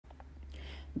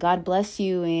God bless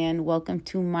you and welcome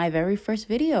to my very first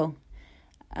video.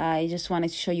 I just wanted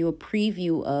to show you a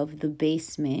preview of the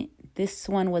basement. This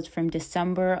one was from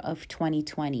December of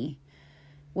 2020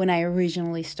 when I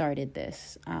originally started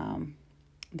this.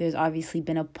 There's obviously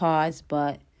been a pause,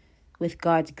 but with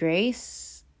God's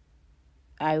grace,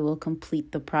 I will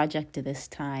complete the project this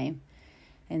time.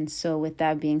 And so with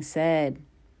that being said,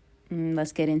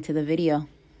 let's get into the video.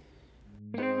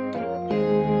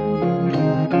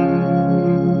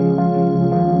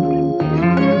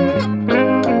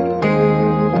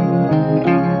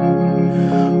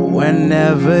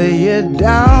 Whenever you're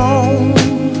down,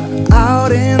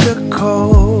 out in the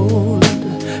cold,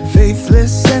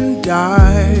 faithless and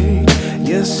dark,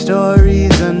 your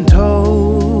story's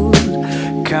untold.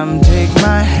 Come take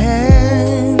my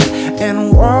hand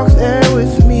and walk there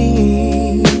with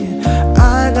me.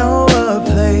 I know a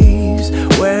place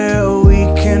where we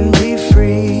can be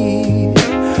free.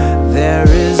 There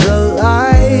is a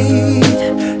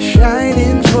light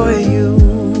shining for you,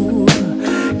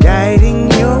 guiding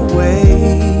your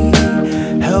way,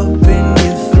 helping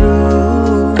you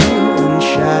through. And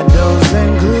shadows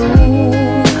and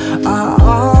gloom are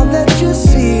all that you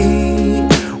see.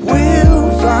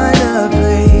 We'll find a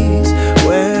place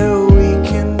where we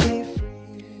can be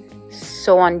free.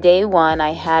 So on day one,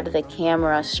 I had the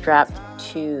camera strapped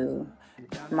to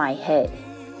my head,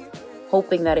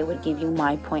 hoping that it would give you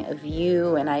my point of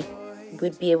view and I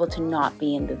would be able to not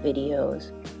be in the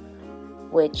videos,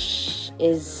 which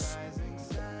is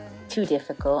too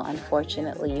difficult,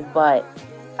 unfortunately. But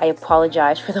I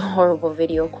apologize for the horrible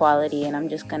video quality, and I'm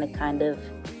just gonna kind of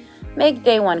make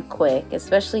day one quick,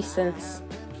 especially since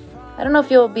I don't know if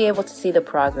you'll be able to see the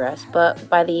progress, but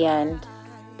by the end,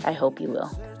 I hope you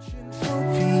will.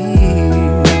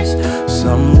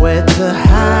 Somewhere to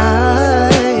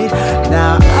hide.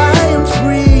 Now I am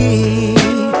free,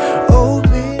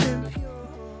 open and pure.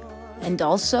 And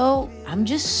also, I'm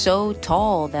just so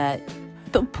tall that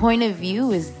the point of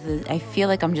view is I feel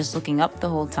like I'm just looking up the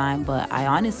whole time, but I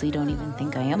honestly don't even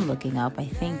think I am looking up. I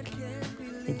think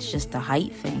it's just a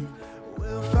height thing.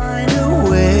 We'll find a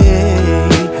way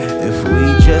if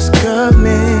we just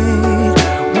commit.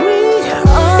 We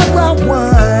are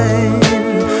one.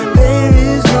 There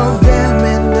is no them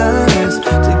and us.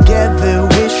 Together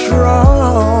we're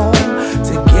strong.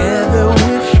 Together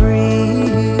we're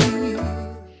free.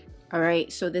 All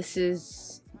right, so this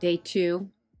is day 2.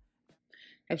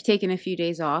 I've taken a few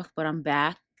days off, but I'm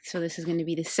back. So this is going to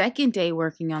be the second day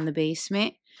working on the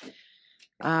basement.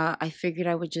 I figured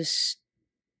I would just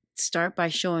start by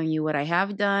showing you what I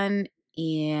have done,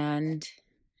 and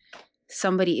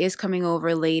somebody is coming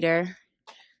over later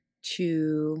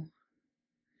to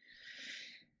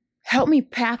help me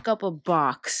pack up a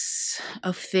box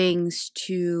of things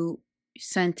to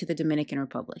send to the Dominican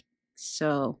Republic.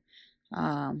 So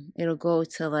it'll go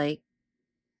to like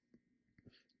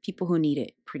people who need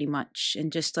it, pretty much,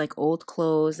 and just like old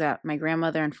clothes that my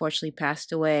grandmother unfortunately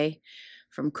passed away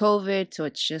from COVID, so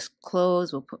it's just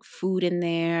clothes. We'll put food in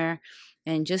there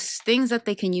and just things that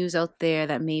they can use out there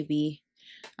that maybe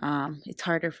it's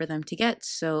harder for them to get.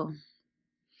 So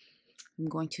I'm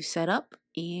going to set up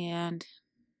and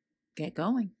get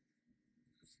going.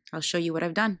 I'll show you what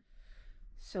I've done.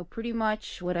 So pretty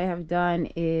much what I have done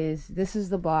is, this is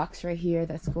the box right here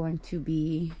that's going to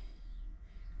be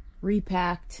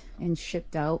repacked and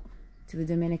shipped out to the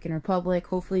Dominican Republic.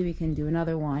 Hopefully we can do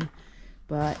another one,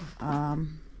 but I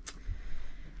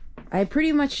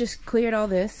pretty much just cleared all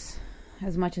this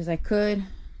as much as I could,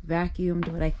 vacuumed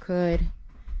what I could,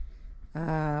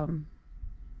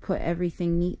 put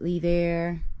everything neatly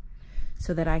there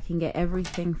so that I can get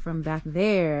everything from back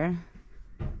there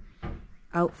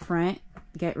out front,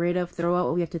 get rid of, throw out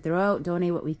what we have to throw out,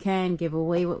 donate what we can, give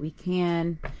away what we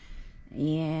can.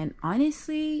 And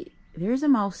honestly, there's a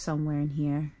mouse somewhere in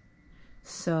here,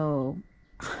 so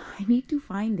I need to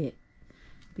find it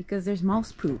because there's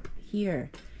mouse poop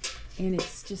here and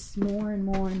it's just more and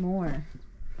more and more.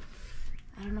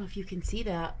 I don't know if you can see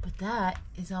that, but that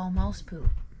is all mouse poop.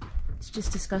 It's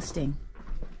just disgusting.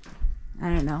 I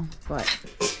don't know,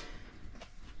 but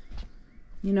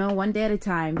you know, one day at a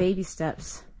time, baby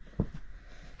steps.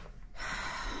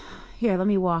 Here, let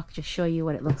me walk, just show you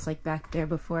what it looks like back there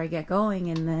before I get going,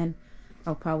 and then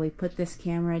I'll probably put this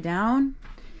camera down,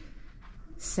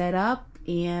 set up,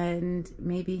 and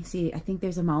maybe see, I think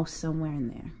there's a mouse somewhere in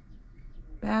there.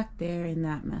 Back there in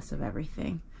that mess of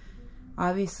everything.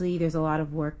 Obviously, there's a lot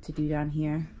of work to do down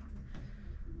here,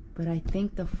 but I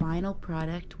think the final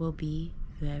product will be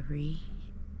very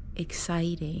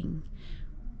exciting.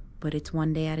 But it's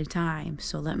one day at a time,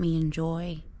 so let me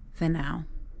enjoy the now.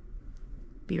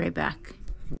 Be right back.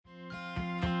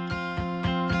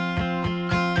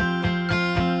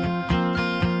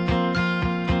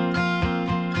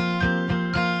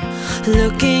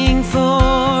 looking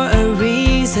for a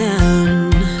reason,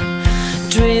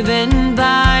 driven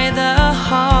by the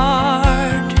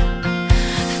heart,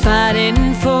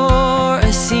 fighting for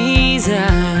a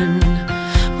season,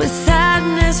 with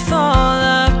sadness fall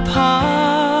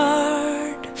apart.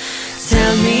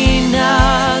 Tell me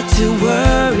not to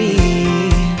worry,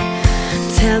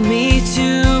 tell me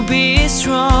to be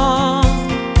strong,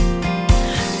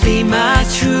 be my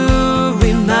true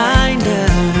reminder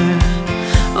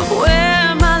of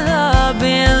where my love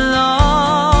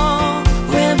belongs.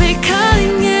 We'll be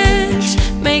cutting edge,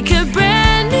 make a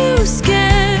brand new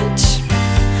sketch,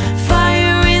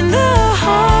 fire in the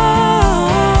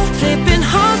heart, flipping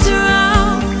hearts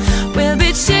around. We'll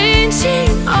be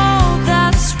changing all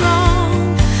that's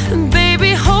wrong, and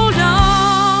baby hold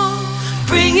on,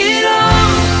 bring it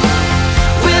on.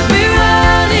 We'll be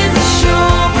running the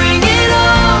show, bring it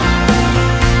on,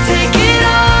 take it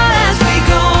all as we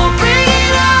go, bring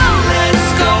it on, let's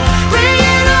go, bring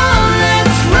it on,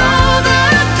 let's roll the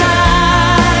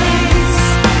dice,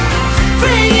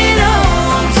 bring it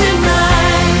on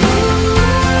tonight.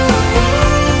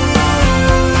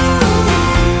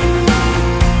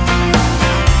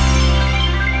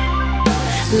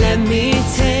 Let me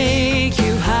take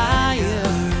you higher.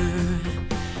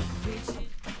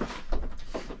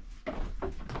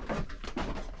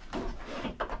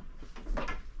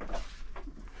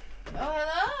 Oh,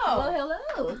 hello. Oh,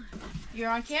 hello. You're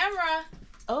on camera.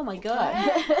 Oh my god.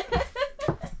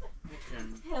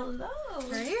 Hello.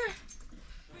 Right here.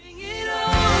 Bring it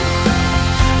on.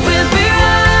 We'll be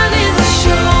running the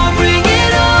show. Bring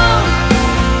it on.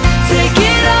 Take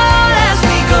it all as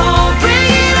we go.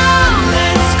 Bring it on.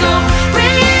 Let's go.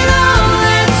 Bring it on.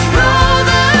 Let's roll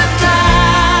the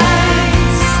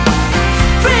dice.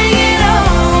 Bring it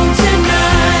on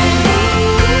tonight.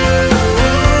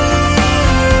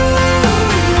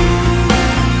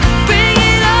 Bring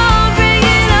it on. Bring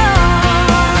it on.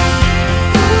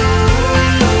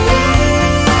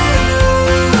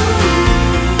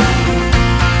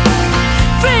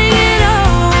 Bring it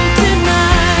on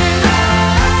tonight.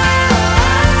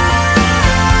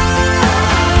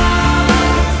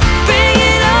 Bring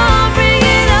it on, bring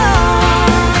it on.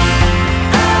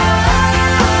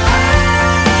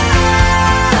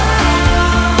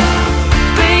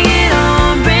 Bring it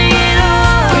on, bring it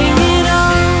on. Bring it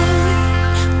on.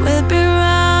 We'll be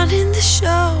running the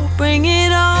show. Bring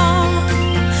it on.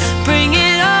 Bring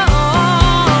it on.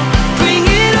 Bring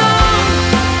it on.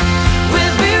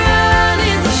 We'll be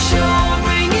running the show.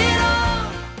 Bring it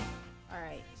on. All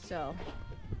right, so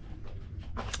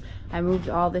I moved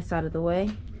all this out of the way,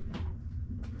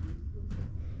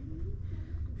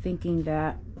 thinking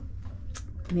that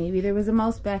maybe there was a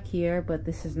mouse back here, but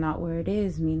this is not where it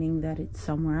is, meaning that it's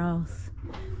somewhere else.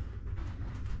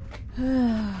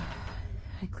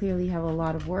 I clearly have a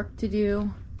lot of work to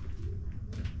do,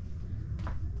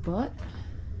 but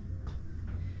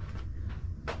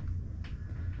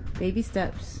baby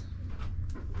steps.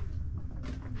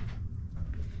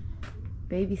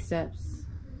 Baby steps.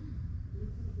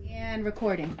 And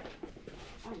recording.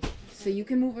 So you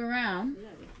can move around,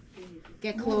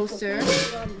 get closer,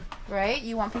 right?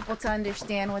 You want people to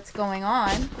understand what's going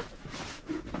on.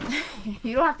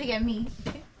 You don't have to get me.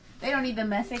 They don't need the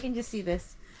mess. They can just see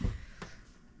this.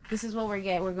 This is what we're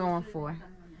going for.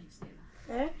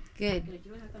 Good.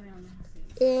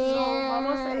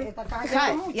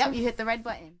 Cut. Yep, you hit the red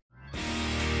button.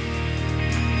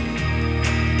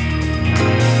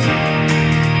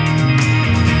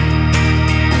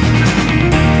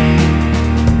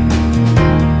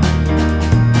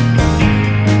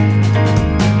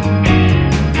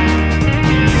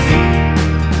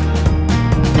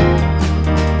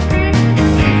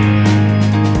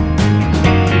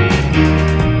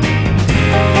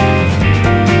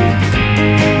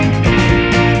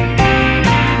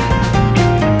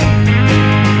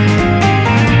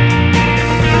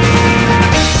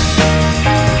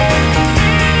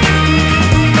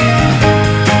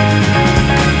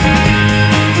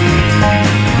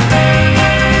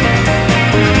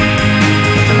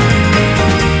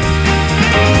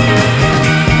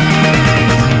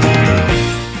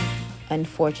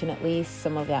 Unfortunately,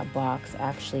 some of that box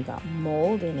actually got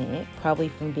mold in it, probably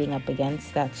from being up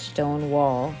against that stone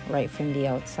wall right from the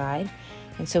outside.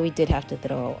 And so we did have to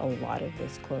throw a lot of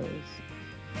this clothes.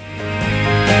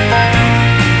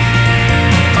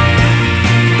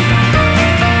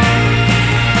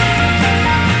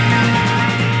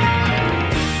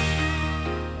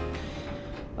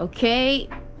 Okay,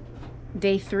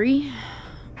 day 3.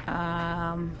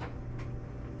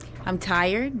 I'm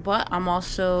tired, but I'm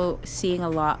also seeing a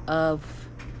lot of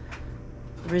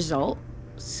results.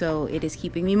 So it is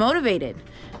keeping me motivated.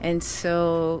 And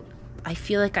so I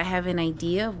feel like I have an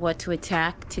idea of what to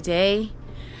attack today.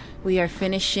 We are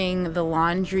finishing the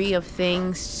laundry of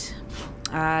things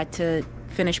to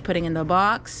finish putting in the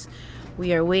box.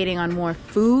 We are waiting on more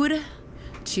food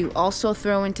to also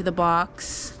throw into the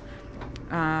box,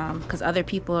 because other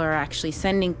people are actually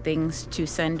sending things to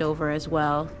send over as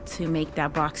well to make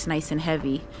that box nice and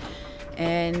heavy.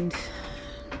 And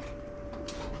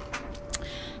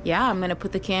yeah, I'm gonna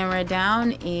put the camera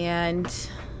down and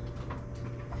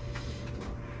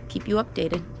keep you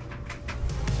updated.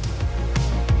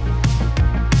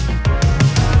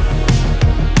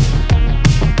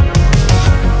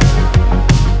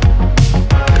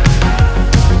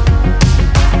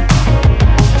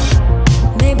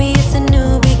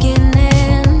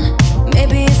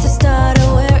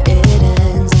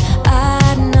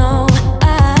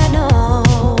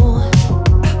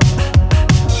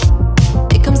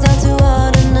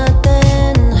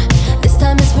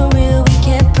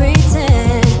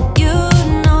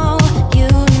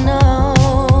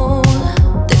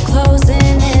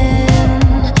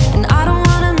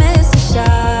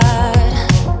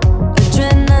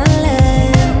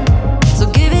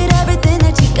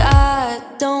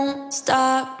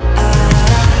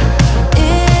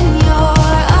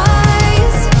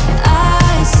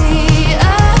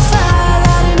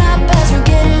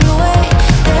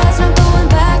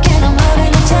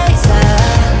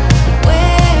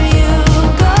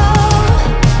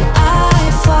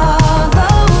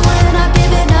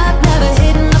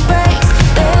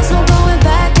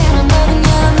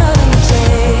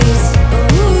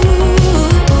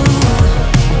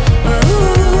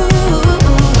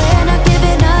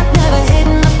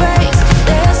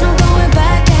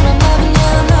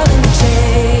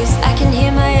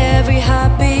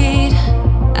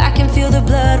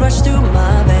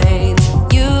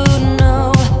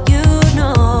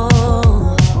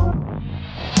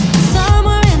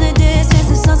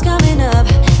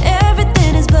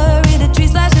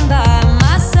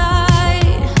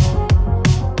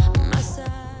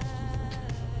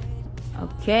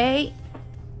 Okay,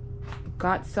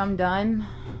 got some done.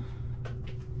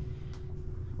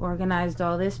 Organized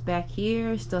all this back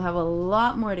here. Still have a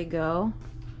lot more to go,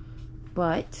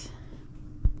 but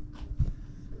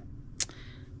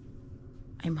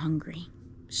I'm hungry.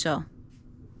 So,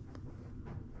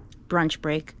 brunch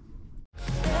break.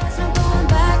 There's no going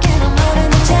back and I'm not in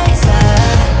the chaser.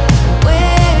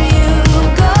 Where you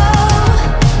go,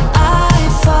 I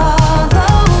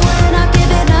follow. When I'm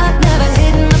giving up, never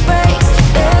hitting the brakes.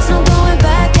 There's no going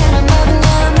back and I'm loving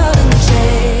you, I'm not in the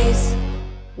chase.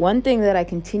 One thing that I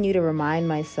continue to remind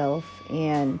myself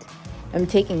and I'm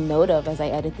taking note of as I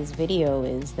edit this video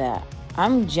is that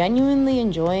I'm genuinely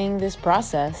enjoying this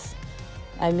process.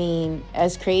 I mean,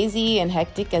 as crazy and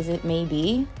hectic as it may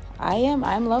be,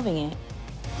 I'm loving it.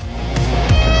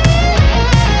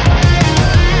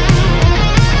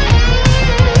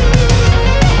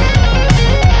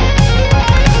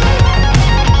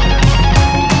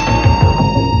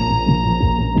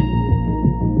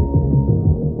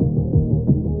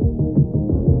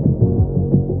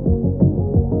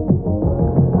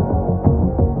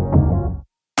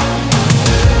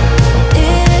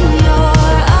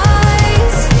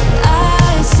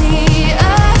 I see a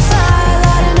fire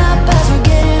lighting up as we're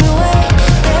getting away.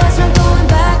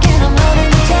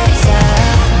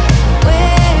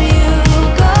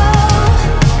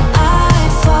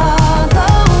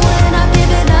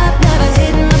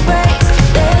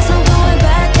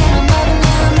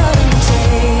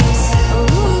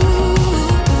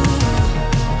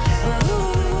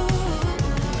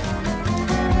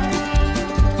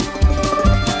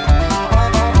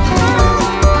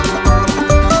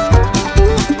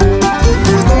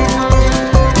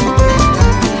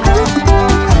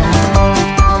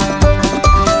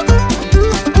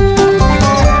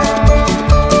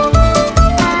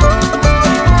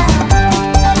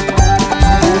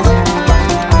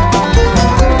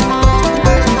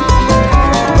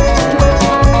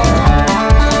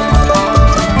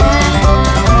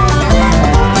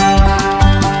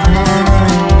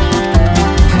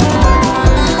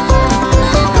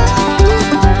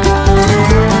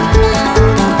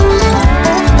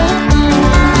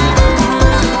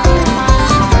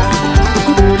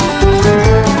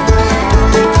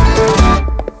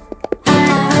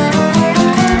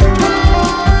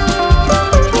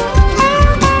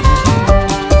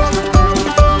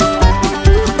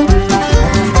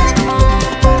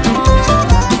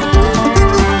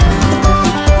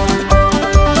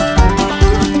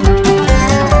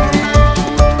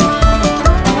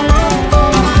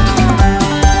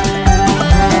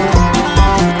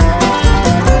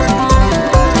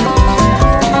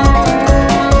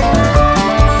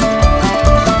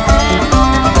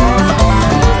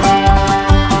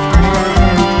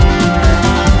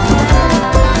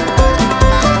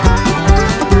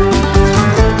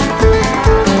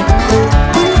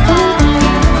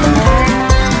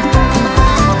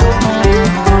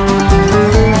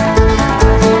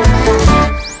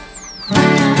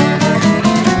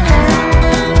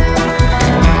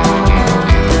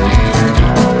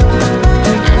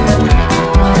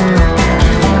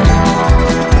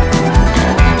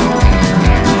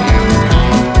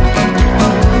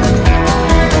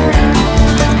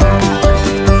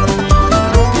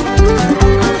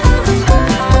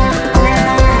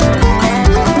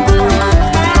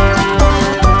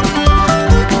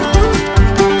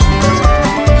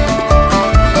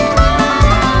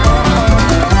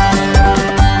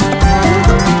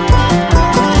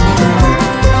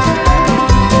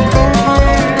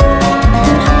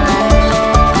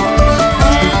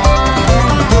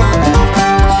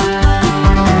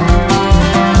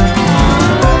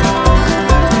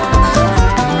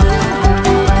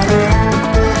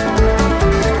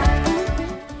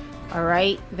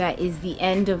 that is the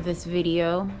end of this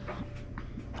video.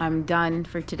 I'm done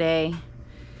for today.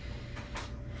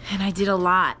 And I did a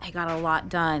lot. I got a lot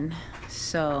done.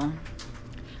 So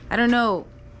I don't know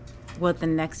what the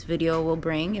next video will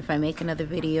bring. If I make another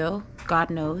video, God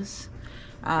knows.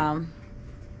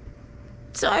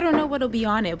 So I don't know what'll be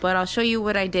on it, but I'll show you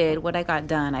what I did, what I got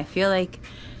done. I feel like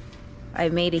I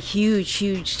made a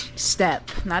huge step.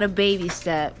 Not a baby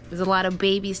step. There's a lot of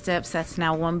baby steps. That's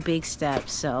now one big step.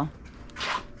 So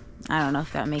I don't know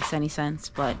if that makes any sense,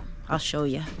 but I'll show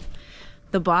you.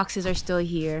 The boxes are still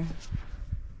here.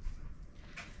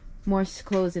 More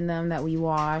clothes in them that we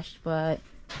washed, but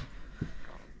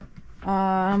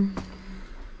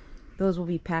those will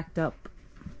be packed up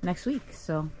next week,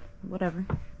 so whatever.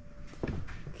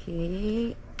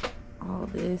 Okay, all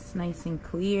this nice and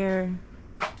clear.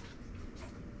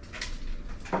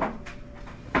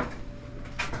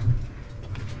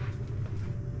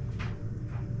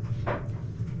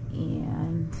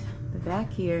 And the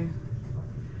back here.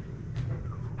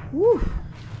 Woo!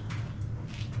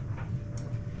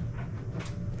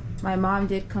 My mom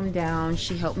did come down.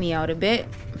 She helped me out a bit,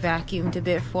 vacuumed a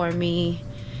bit for me,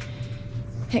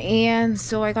 and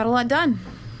so I got a lot done.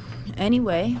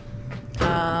 Anyway,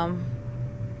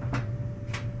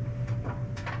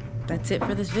 that's it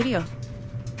for this video.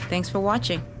 Thanks for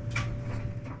watching.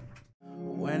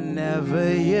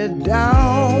 Whenever you're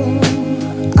down,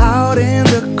 out in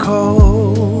the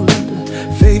cold,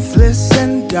 faithless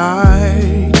and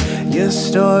dark, your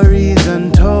story's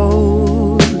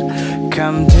untold.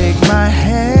 Come take my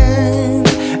hand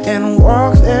and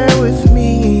walk there with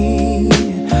me.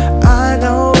 I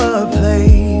know a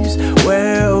place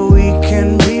where we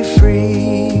can be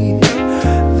free.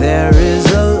 There is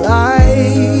a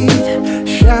light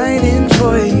shining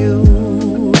for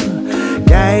you,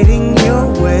 guiding your